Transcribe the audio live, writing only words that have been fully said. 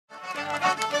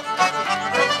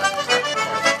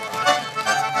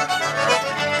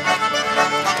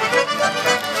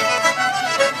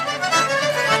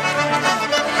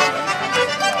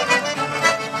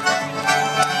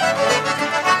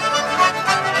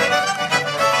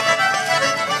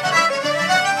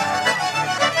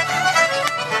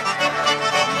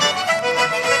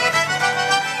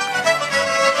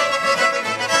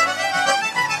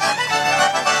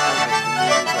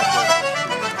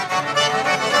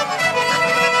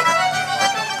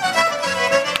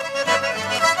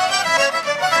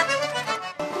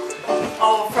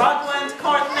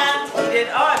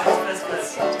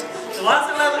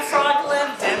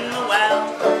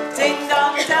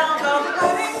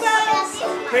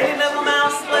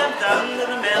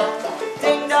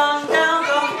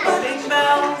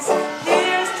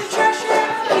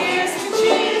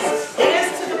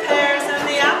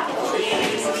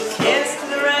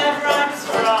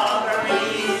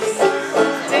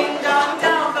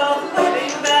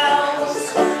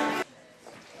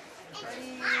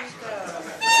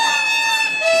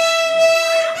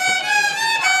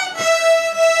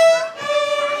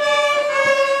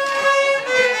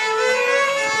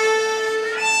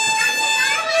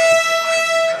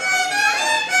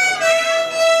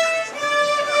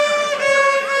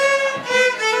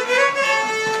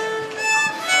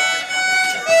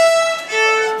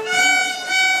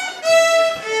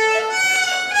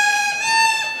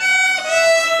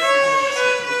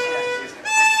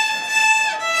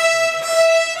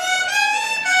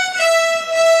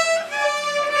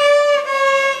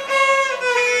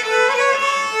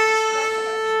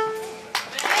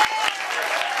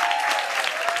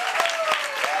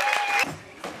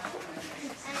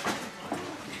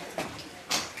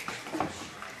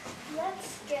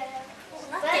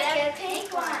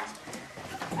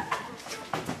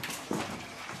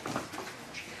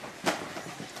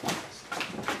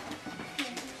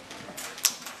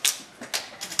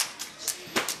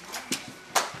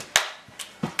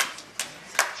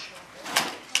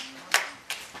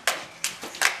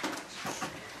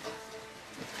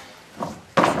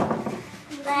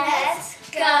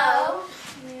go,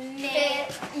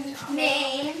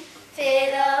 Maine,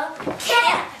 Fiddle,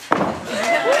 camp!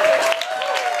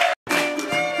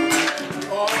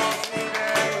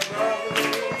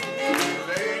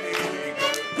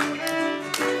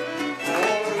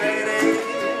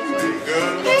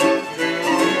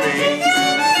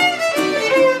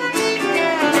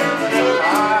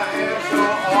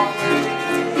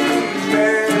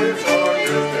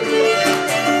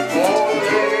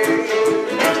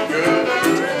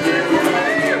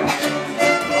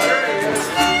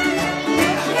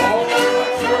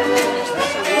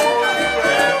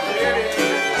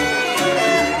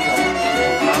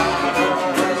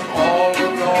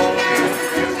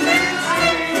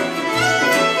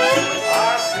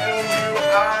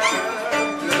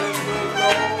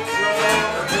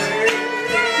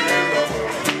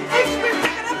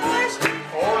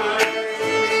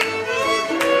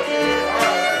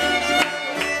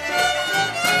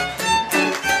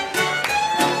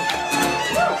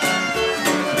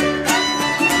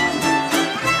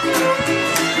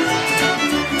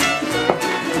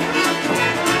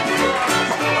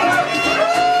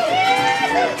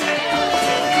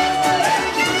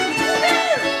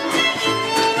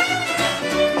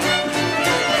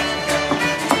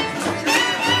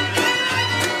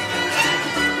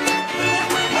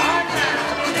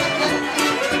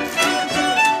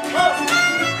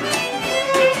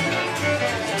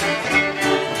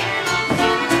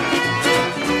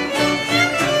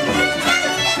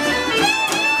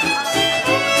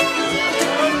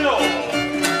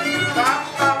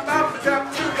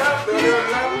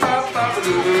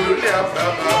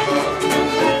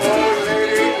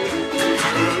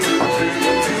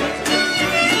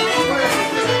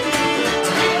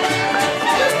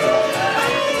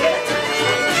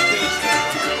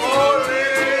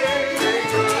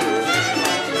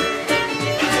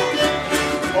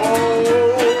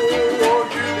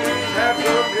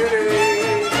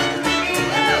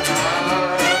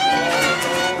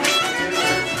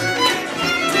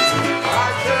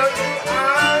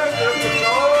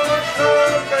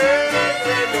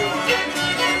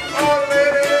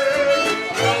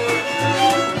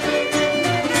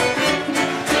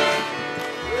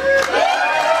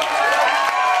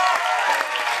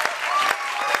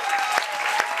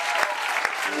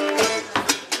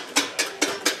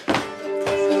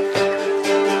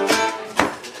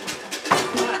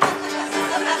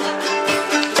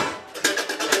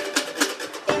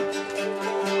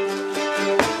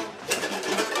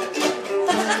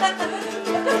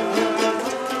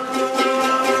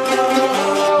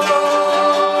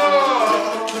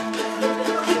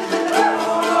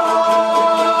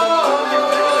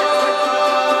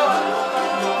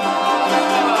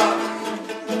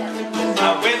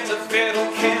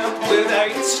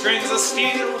 Strings of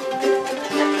steel,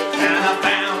 and I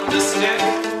found a stick,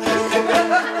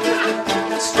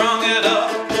 strung it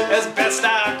up as best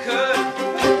I could,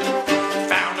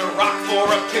 found a rock for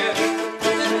a pick.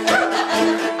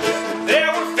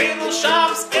 There were fiddle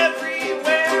shops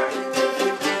everywhere,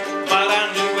 but I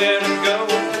knew where to go.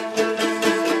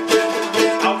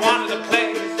 I wanted to play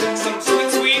some sweet,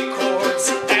 sweet chords,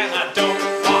 and I don't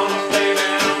want to play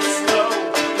them slow.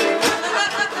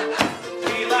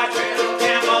 We like fiddle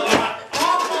camp a lot.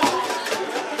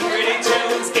 Pretty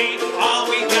tunes ain't all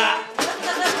we got.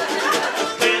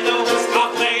 Bandos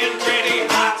are playing pretty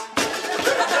hot.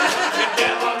 You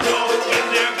never know when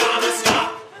they're gonna stop.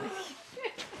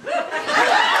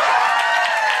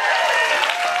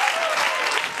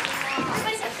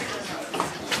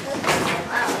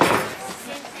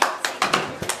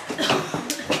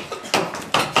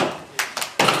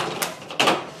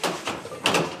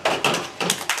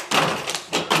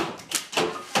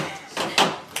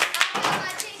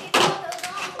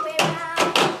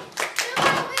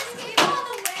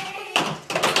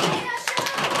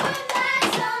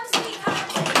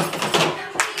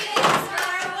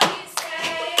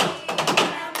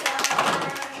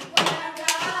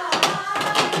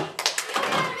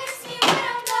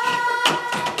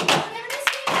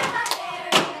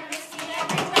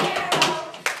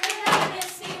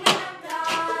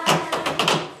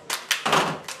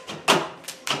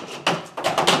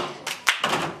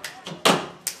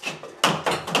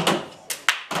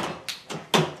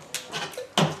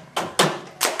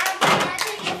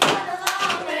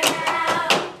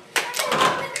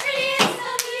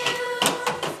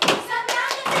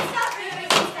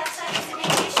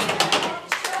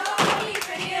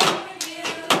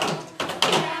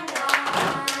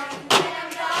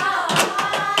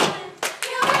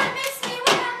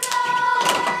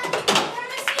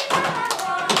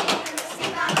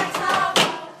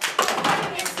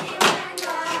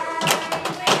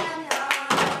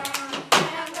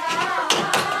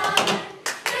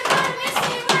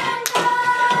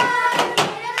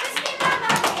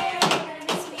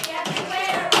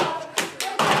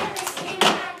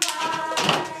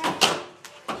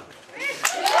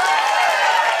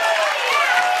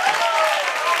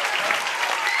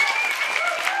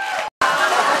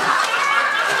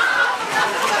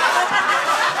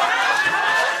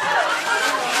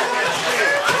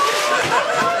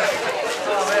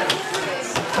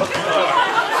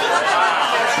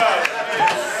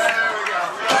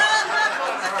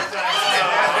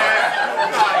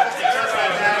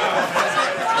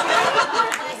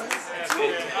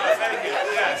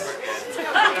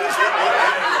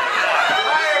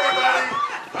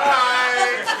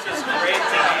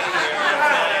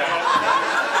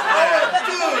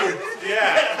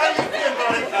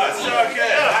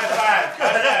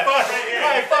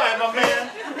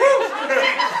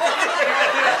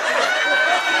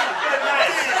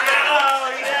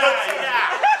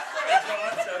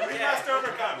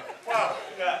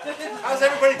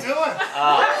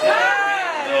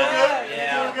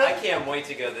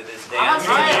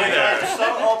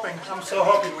 so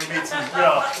hoping we meet some,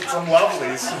 some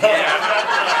lovelies. Yeah.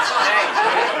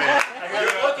 Hey,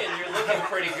 you're looking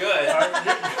pretty good.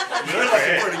 You're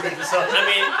looking pretty good yourself. I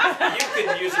mean, you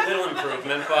could use a little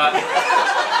improvement, but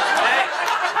hey,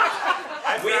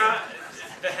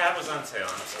 the hat was on sale.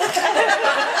 Well,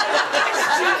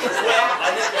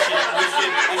 I think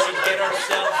we should get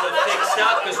ourselves fixed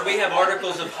up because we have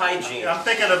articles of hygiene. I'm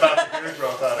thinking about the beard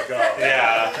growth ought to go.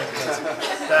 Yeah.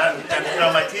 That,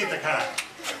 and my teeth are kind of.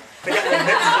 They got little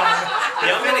mittens on them.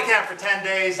 Yeah, I'm gonna camp for 10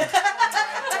 days.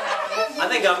 I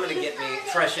think I'm gonna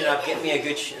freshen up, get me a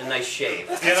nice shave.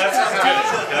 Yeah, that sounds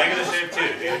good. Can I get a shave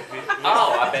too?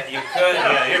 Oh, I bet you could.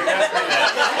 Yeah, you're passing that.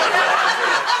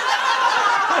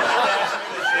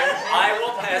 I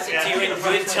will pass it to you in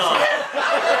good time.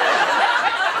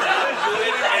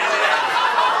 Good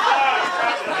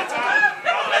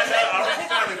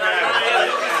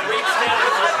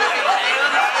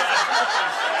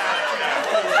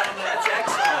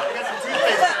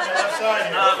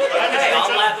and hey, I'll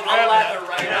lather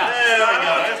right up. There we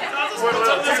go.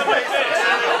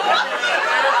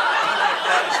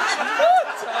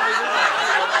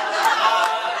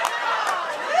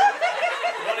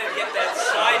 Want to get that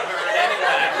sideburn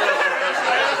anyway.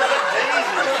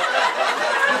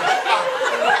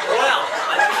 Well,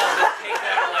 I think I'll just take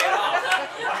that right off.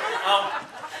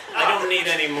 I don't need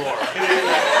any more.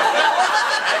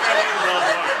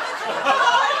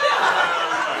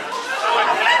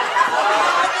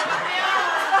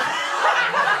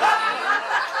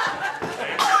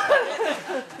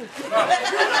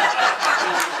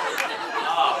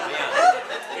 Oh,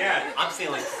 man. Yeah. I'm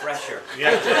feeling fresher.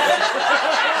 Yeah.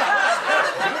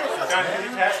 John, can you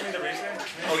pass me the razor?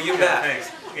 Oh, you bet.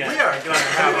 Thanks. Yeah. We are going to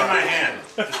have in my hand.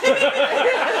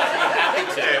 Happy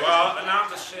to. Okay, well, now I'm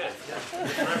the shit.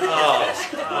 Oh,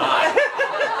 my.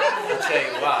 I'll tell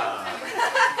you what.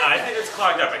 I think it's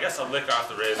clogged up. I guess I'll lick off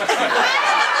the razor.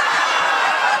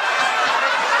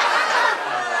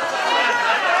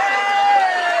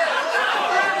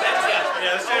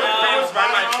 By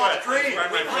my foot. By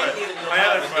my foot. My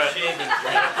other foot. By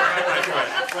my foot.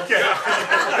 Okay. I'm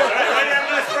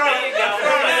gonna throw it. There you go.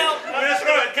 I'm gonna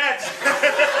throw it. Catch. Let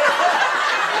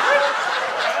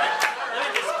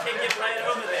me just kick it right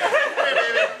over there.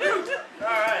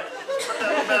 All right. Put that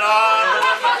little bit on.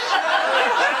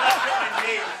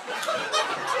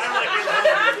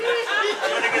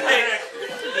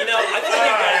 You know, I think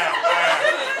you guys.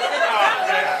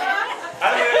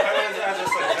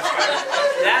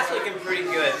 That's looking pretty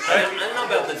good. I don't know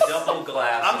about the double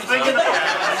glass. I'm thinking about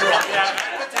Yeah,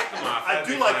 I could take them off. I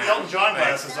do like the Elton John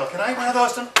glasses though. Can I wear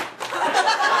those? But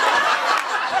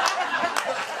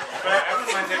I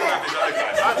wouldn't mind taking off these other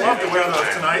glasses. I'd love to wear those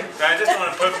tonight. I just want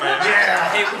to put my...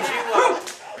 Yeah. Hey, would you,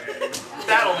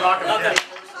 That'll knock them down.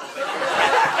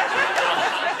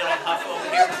 little huff over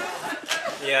here?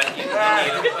 Yeah, you need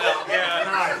it. Well, Yeah.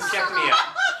 Nice. check me out.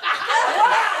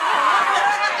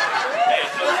 Hey,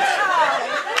 okay.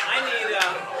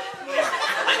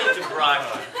 I need to bribe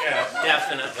her. Yeah.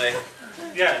 Definitely.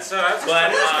 Yeah, so I'm just But,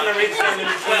 gonna reach down the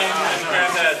machine and grab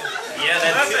that. Yeah,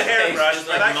 That's a toothpaste hairbrush, is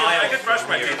but like I could brush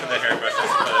my miles teeth from with a hairbrush, I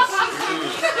suppose.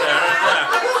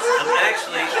 I'm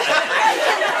actually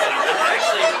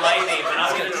righty, but I'm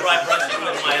going to try brushing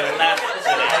with my left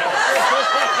today.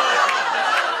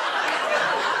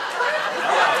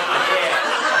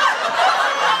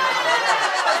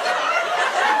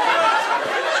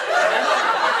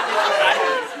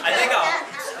 I think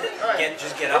I'll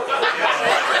just get up on it.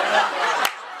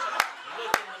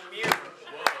 Look in the mirror.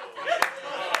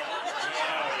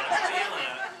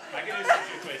 I can use some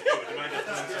toothpaste too. Do you mind just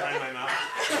putting some in my mouth?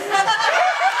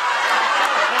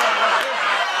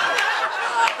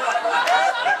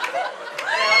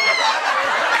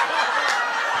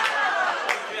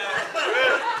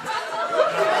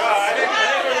 I think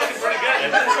we're looking pretty good.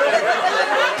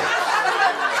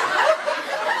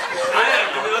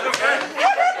 Are we looking good?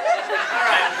 All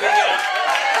right,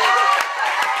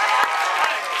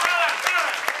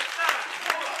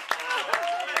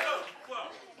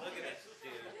 look at this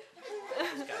dude.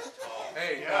 This guy's tall.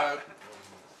 Hey,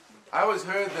 I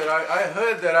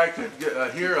heard that I could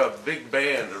hear a big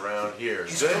band around here.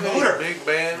 Is there any promoter. big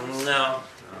bands? No.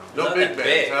 No Nothing big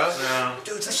bands, huh? No.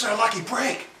 Dudes, this is our lucky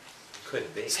break.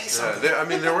 Could be. Say Yeah, something. I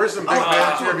mean, there were some big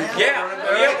bands here before. Yeah,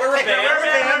 we're a band.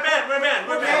 We're band.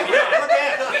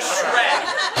 We shred.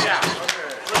 Yeah. Okay,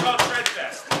 We're called Shred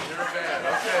Fest. you're a band.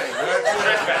 Okay,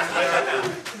 Shred Fest. Write that down.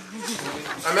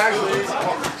 I'm not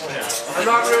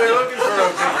really looking for a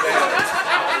big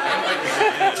band.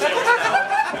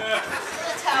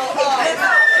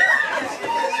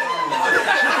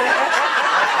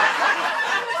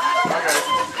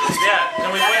 Yeah. Can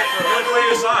we wait for a good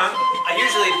your song. I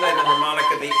usually play the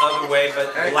harmonica the other way,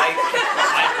 but like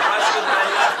I brush with my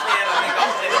left hand, I think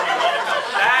I'll play the harmonica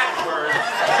backwards.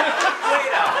 Wait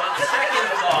a second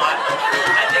thought,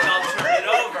 I think I'll turn it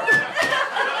over.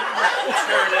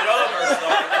 Turn it over so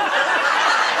I can...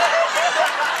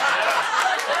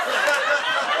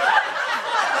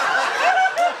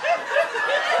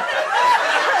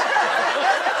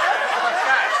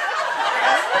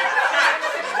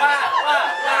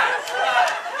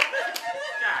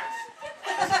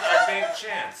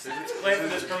 Chance. Let's play for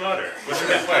this promoter. What's he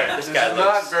gonna play? This is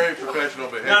not very professional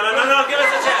behavior. No. Give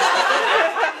us a chance.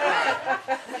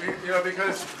 You know,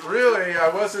 because really, I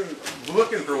wasn't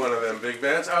looking for one of them big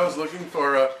bands. I was looking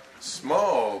for a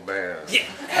small band. Yeah.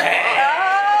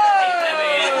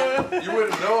 You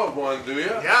wouldn't know of one, do you?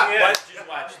 Yeah.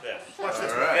 Watch this. Watch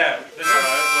this. All right. Yeah. This is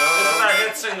our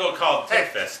hit single called Tick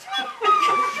Fist.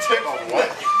 Tick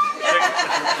what?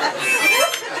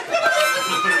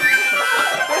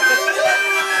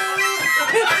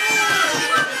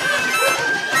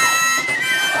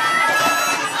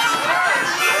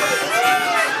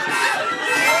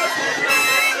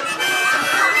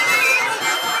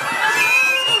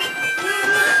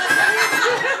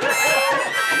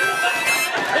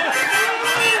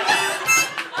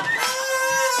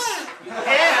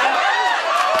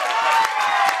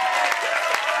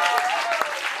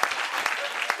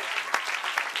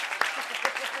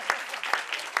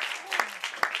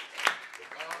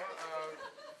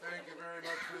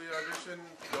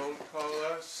 Don't call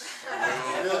us.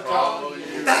 We'll call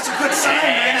you. That's a good sign,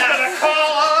 man. He's gonna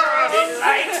call us. He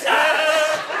likes us.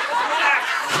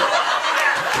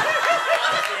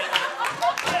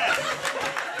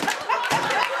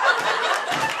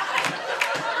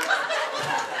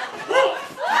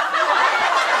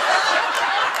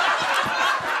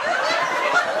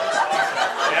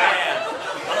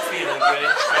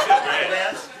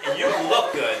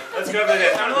 Let's go over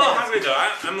there. I'm a little hungry though.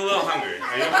 I'm a little hungry.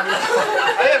 Are you hungry?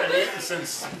 I haven't eaten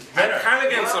since dinner. I'm kind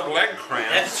of getting some leg cramps.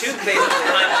 That's toothpaste is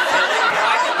kind of filling.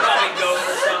 I could probably go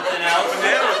for something else.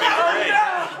 Banana would be great.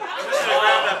 I'm just gonna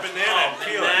grab that banana and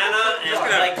peel it. Banana I'm just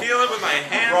gonna like peel it with my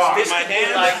hands. this My could be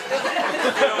hands. like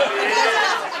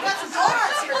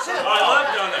Oh, I love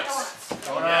donuts.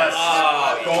 Donuts.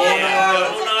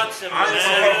 donuts and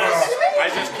bananas. I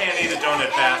just can't eat a donut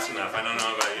fast enough. I don't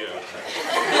know about you.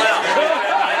 Well,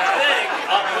 I think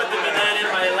I'll put the banana in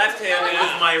my left hand and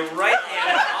use my right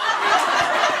hand.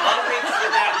 I'll reach for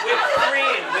that whipped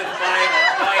cream with my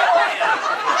right hand.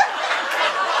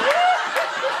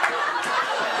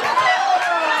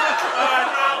 Oh, I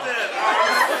dropped it. I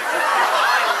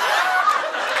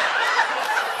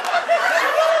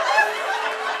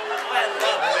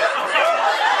love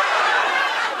whipped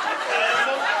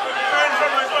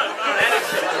cream. That is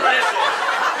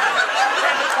delicious.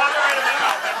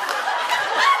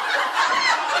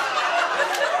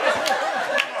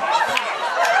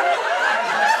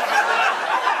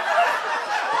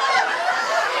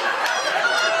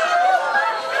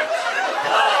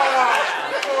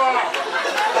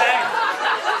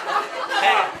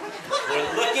 Hey, we're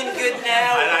looking good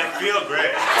now. And I feel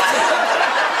great.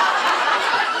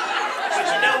 But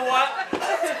you know what?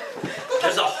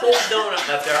 There's a whole donut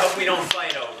left there. I hope we don't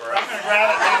fight over it. I'm gonna grab it.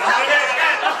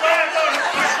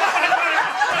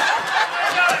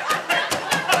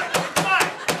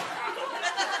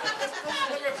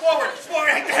 Forward.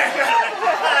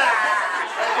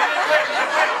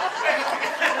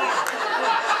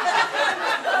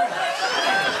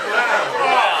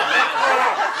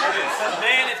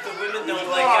 Man, if the women don't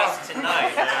like us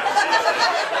tonight.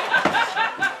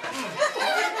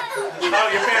 Oh,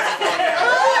 your pants are falling down.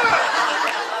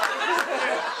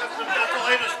 That's the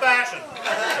latest fashion.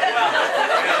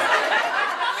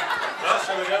 Well,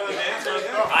 shall we go to the dance right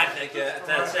now? I think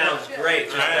that sounds great.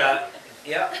 Just,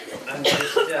 yeah, I'm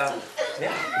just,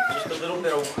 just a little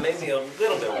bit of, maybe a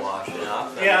little bit of washing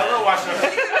up. Yeah, a little washing up.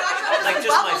 Like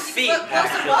just my feet,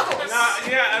 actually. No,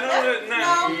 yeah, I don't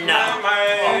know. No.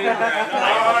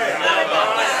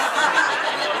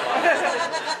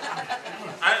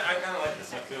 I kind of like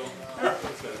this. I feel.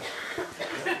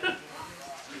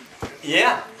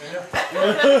 Yeah.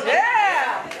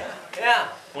 Yeah.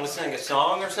 Want to sing a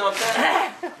song or something?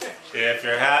 If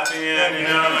you're happy and you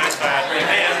know it, clap your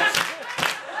hands.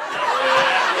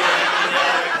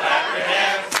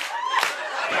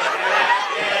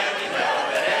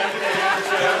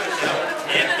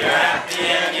 If you're happy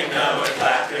and you know it,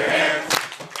 clap your hands.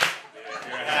 If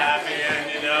you're happy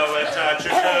and you know it, touch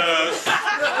your toes.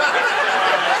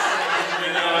 You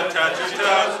know it, touch your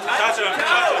toes. Touch them,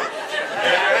 touch them. If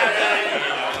you're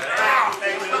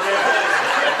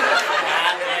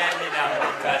happy and you know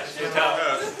it, touch your toes.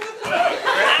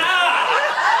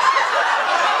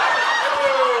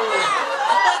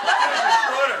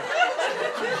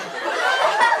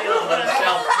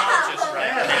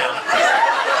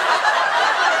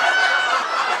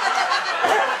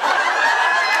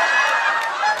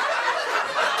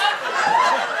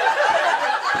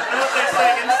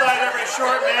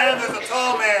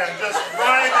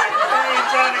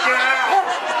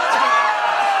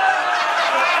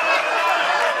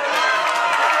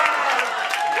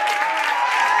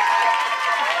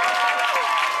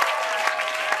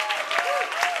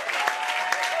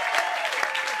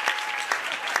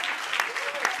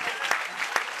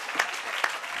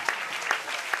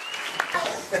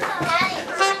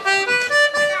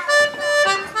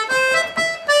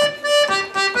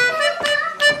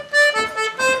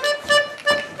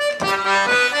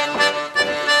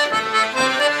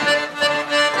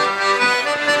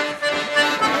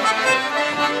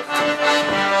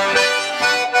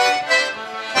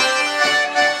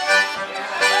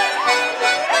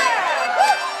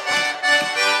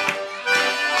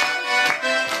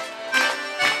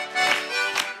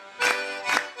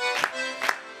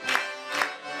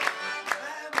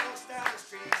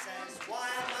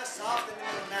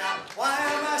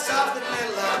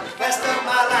 rest of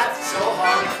my life is so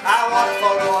hard. I want a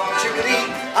photo opportunity,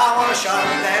 I want a shot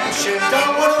of redemption.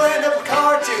 Don't want to end up a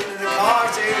cartoon in the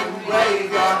cartoon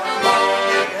graveyard.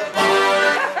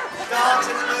 Dogs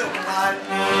in the moonlight,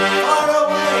 far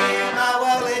away in my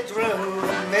well-lit room.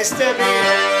 Mr.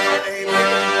 B.A.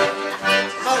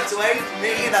 Months away from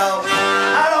me, though.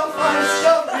 I don't find it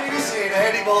so pleasing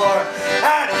anymore.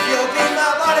 And if you'll be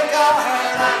my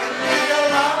bodyguard, I can be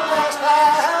your long-lost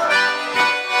pal.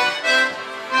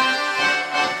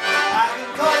 I can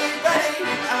call you Betty,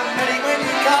 I'm Betty when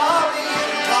you call me, you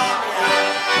can call me out.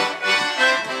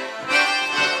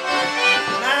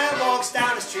 The man walks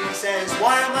down the street, says,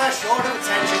 why am I short of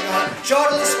attention?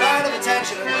 Short of the span of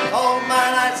attention. Oh, my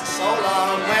nights are so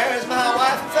long. Where is my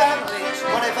wife and family?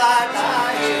 What if I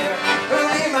die here? Who'll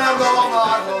be my role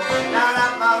model? Now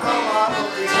that my role model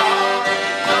is gone.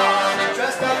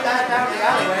 Dressed up that down the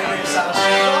alleyway with some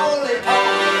slowly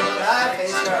poly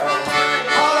life-face girl.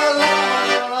 All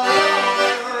alone,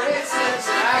 for incidents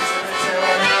and accidents, there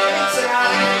were hits and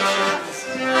allegations.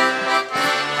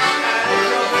 And if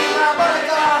you'll be my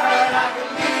bodyguard, I can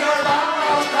be your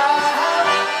long-lost pal.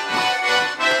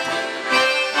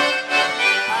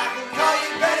 I can call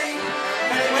you Betty,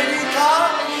 Betty when you call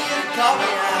me, you can call me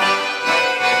out.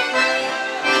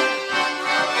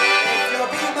 If you'll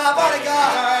be my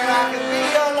bodyguard, I can be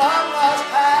your long-lost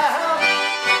pal.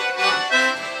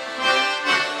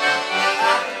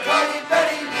 I can call you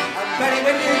Betty, I'm Betty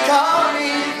when you call me,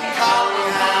 you can call me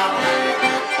out.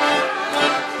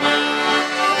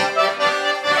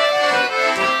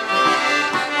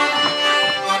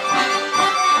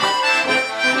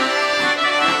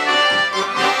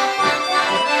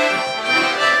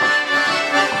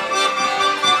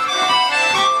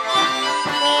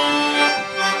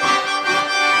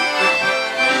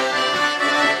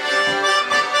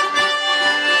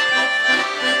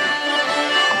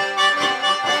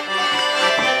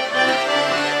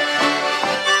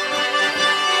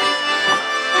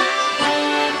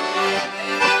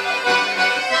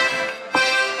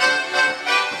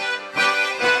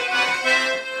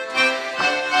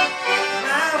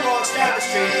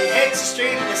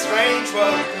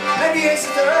 Maybe it's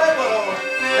the third world,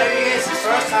 maybe it's his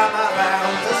first time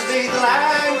around. Doesn't need the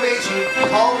language, he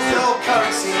holds no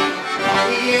currency.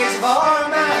 He is a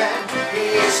foreign man,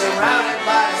 he is surrounded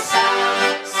by the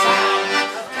sound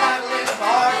of cattle in the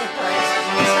marketplace.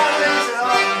 Salads and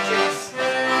oranges.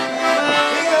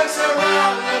 He looks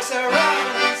around, he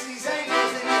sees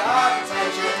angels in the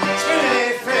architecture,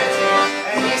 spinning infinity,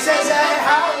 and he says, hey,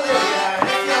 hallelujah.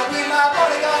 If you'll be my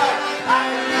bodyguard, I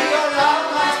can be your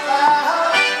long-lost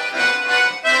pal.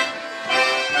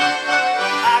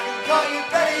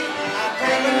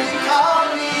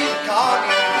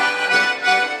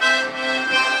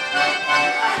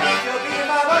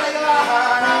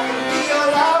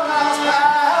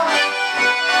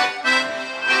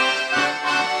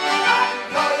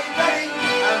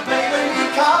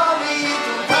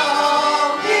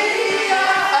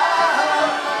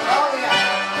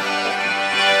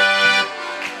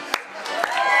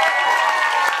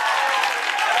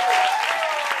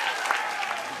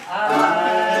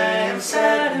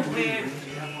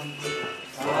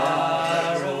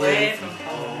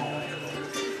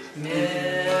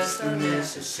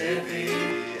 Mississippi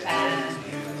and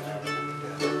you,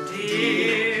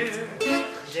 dear,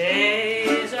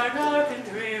 days are dark and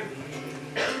dreary,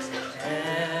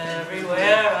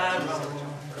 everywhere I roam,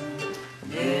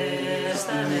 miss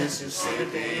the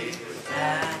Mississippi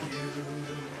and you,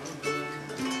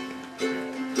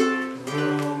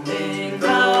 roaming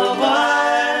the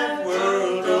wide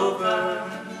world over,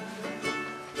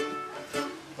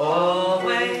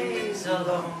 always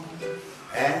alone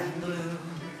and blue.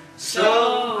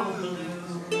 So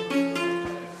blue.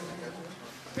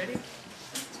 Ready?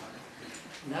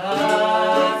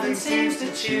 Nothing seems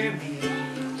to cheer me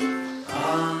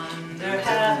under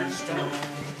heaven's dome.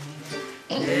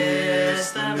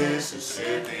 Miss the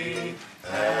Mississippi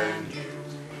and you.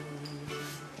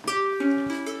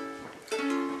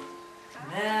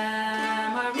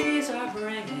 Memories are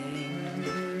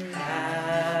bringing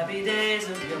happy days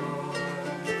of yore.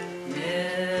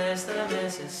 Miss the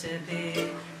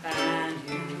Mississippi and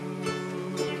you,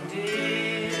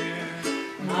 dear.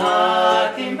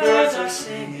 Mockingbirds are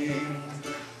singing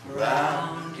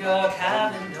round your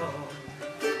cabin door.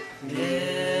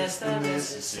 Miss the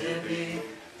Mississippi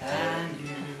and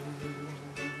you.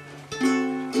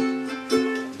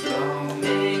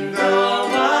 Roaming the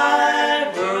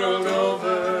wide world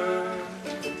over,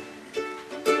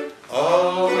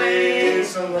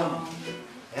 always alone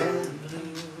and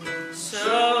blue,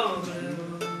 so blue.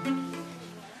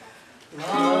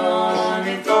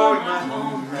 Longing for my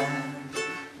homeland,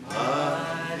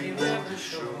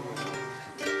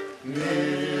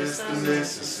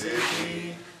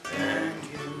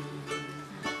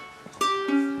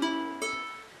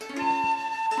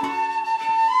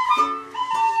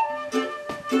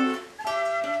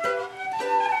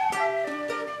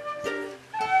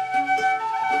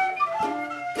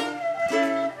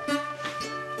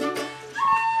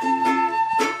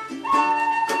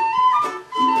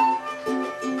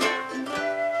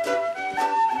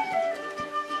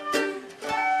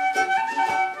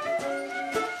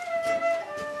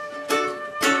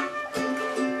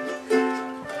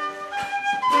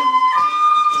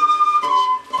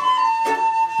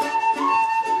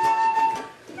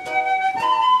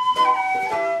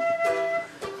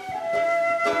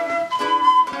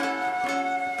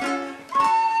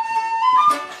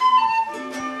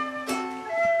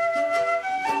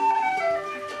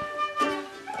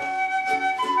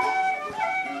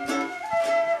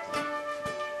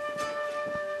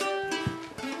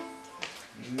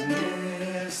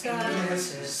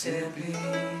 happy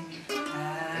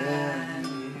and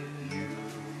you.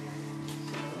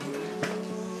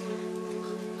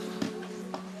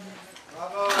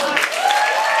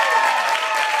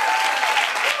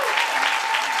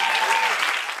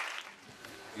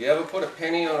 You ever put a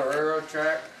penny on a railroad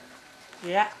track?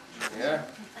 Yeah. Yeah?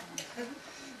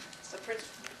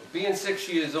 Being 6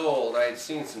 years old, I had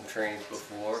seen some trains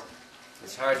before.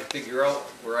 It's hard to figure out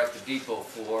what we're at the depot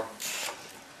for.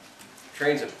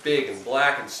 Trains are big and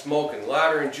black and smoking,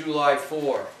 louder than July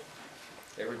 4.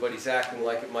 Everybody's acting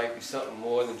like it might be something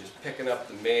more than just picking up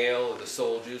the mail or the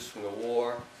soldiers from the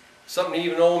war. Something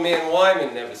even old man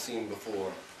Wyman never seen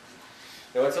before.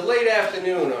 Now it's a late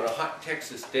afternoon on a hot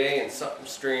Texas day and something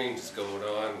strange is going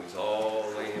on. We was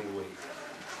all laying in wait.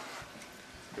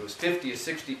 There was 50 or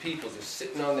 60 people just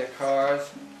sitting on their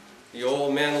cars. The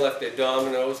old men left their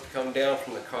dominoes to come down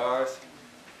from the cars.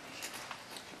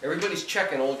 Everybody's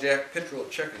checking. Old Jack Pittrell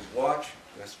check his watch.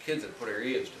 And us kids had put our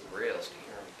ears to the rails to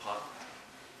hear him pop.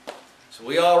 So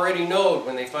we already knowed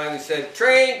when they finally said,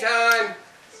 "Train time!"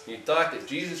 You thought that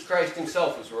Jesus Christ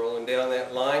himself was rolling down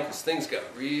that line because things got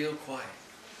real quiet.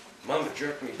 Mama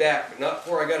jerked me back, but not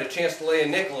before I got a chance to lay a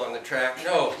nickel on the track.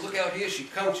 No, look out here, she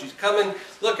comes, she's coming.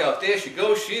 Look out there she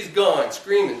goes, she's gone,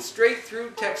 screaming straight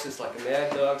through Texas like a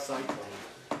mad dog cyclone.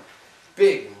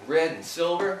 Big and red and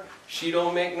silver, she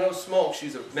don't make no smoke.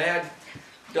 She's a mad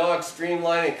dog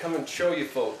streamlining, come and show you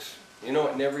folks. You know,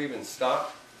 it never even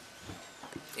stopped.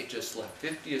 It just left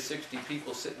 50 or 60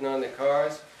 people sitting on their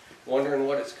cars, wondering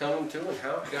what it's coming to and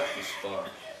how it got this far.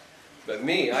 But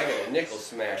me, I got a nickel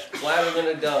smashed, flatter than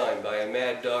a dime, by a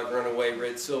mad dog runaway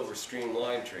red silver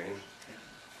streamline train.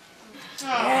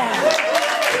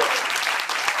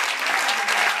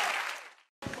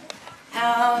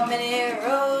 How many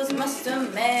roads must a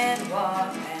man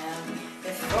walk down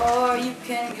before you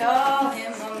can call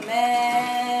him a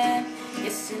man?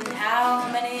 Yes, and how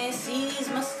many seas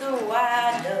must a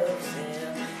white dove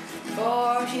sail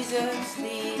before she's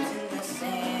asleep in the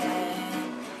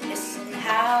sand? Yes, and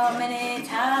how many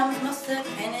times must the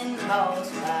cannonballs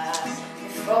fly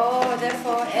before they're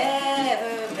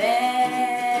forever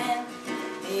banned?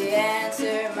 The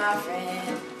answer, my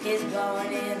friend, is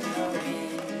blowing in the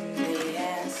wind. The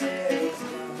answer is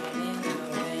blowing in the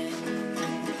wind.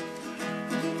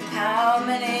 How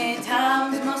many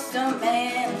times must a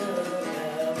man look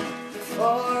up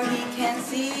before he can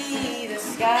see the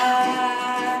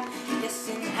sky? Yes,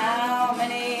 and how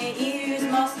many ears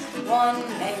must one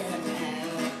man have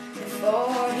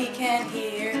before he can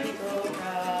hear people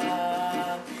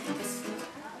cry? Yes.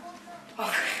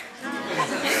 Oh.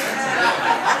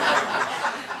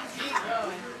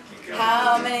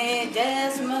 How many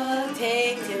deaths must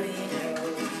take till he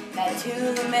knows that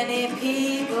too many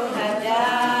people have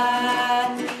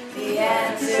died? The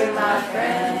answer, my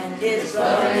friend, is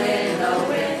blowing in the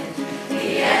wind.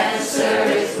 The answer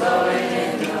is blowing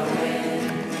in the wind.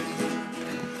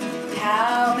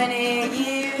 How many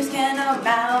years can a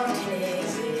mountain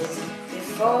exist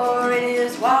before it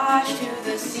is washed to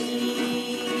the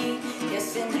sea?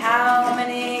 Yes, and how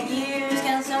many years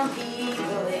can some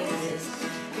people exist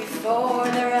before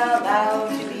they're allowed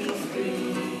to be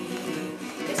free?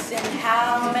 Yes, and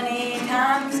how many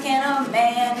times can a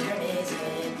man turn his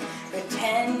head,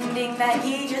 pretending that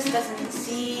he just doesn't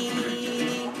see?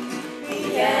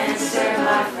 The answer,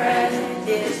 my friend,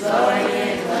 is blowing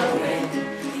in the